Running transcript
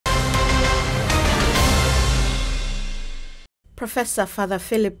Professor Father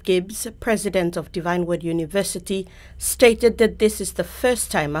Philip Gibbs, president of DWU University, stated that this is the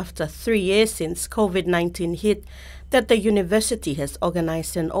first time after 3 years since COVID-19 hit that the university has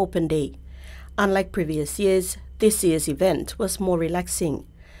organized an open day. Unlike previous years, this year's event was more relaxing.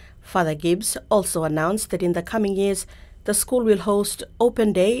 Father Gibbs also announced that in the coming years, the school will host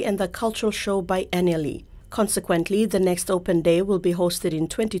Open Day and the Cultural Show biannually. Consequently, the next Open Day will be hosted in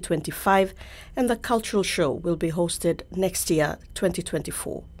 2025 and the Cultural Show will be hosted next year,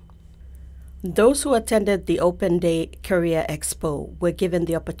 2024. Those who attended the Open Day Career Expo were given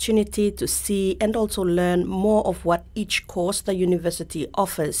the opportunity to see and also learn more of what each course the university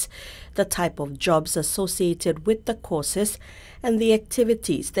offers, the type of jobs associated with the courses, and the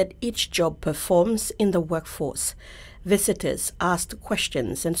activities that each job performs in the workforce. Visitors asked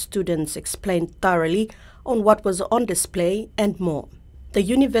questions and students explained thoroughly on what was on display and more. The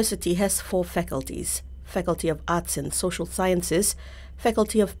university has 4 faculties: Faculty of Arts and Social Sciences,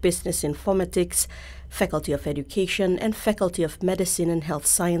 Faculty of Business Informatics, Faculty of Education, and Faculty of Medicine and Health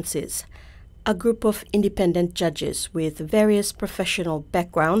Sciences. A group of independent judges with various professional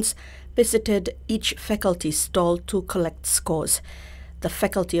backgrounds visited each faculty's stall to collect scores. The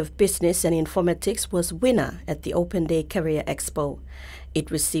Faculty of Business and Informatics was winner at the Open Day Career Expo. It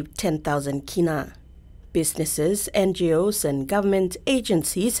received 10,000 kina. Businesses, NGOs, and government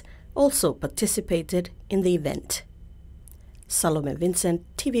agencies also participated in the event. Salome Vincent,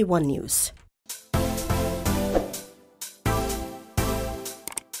 TV1 News.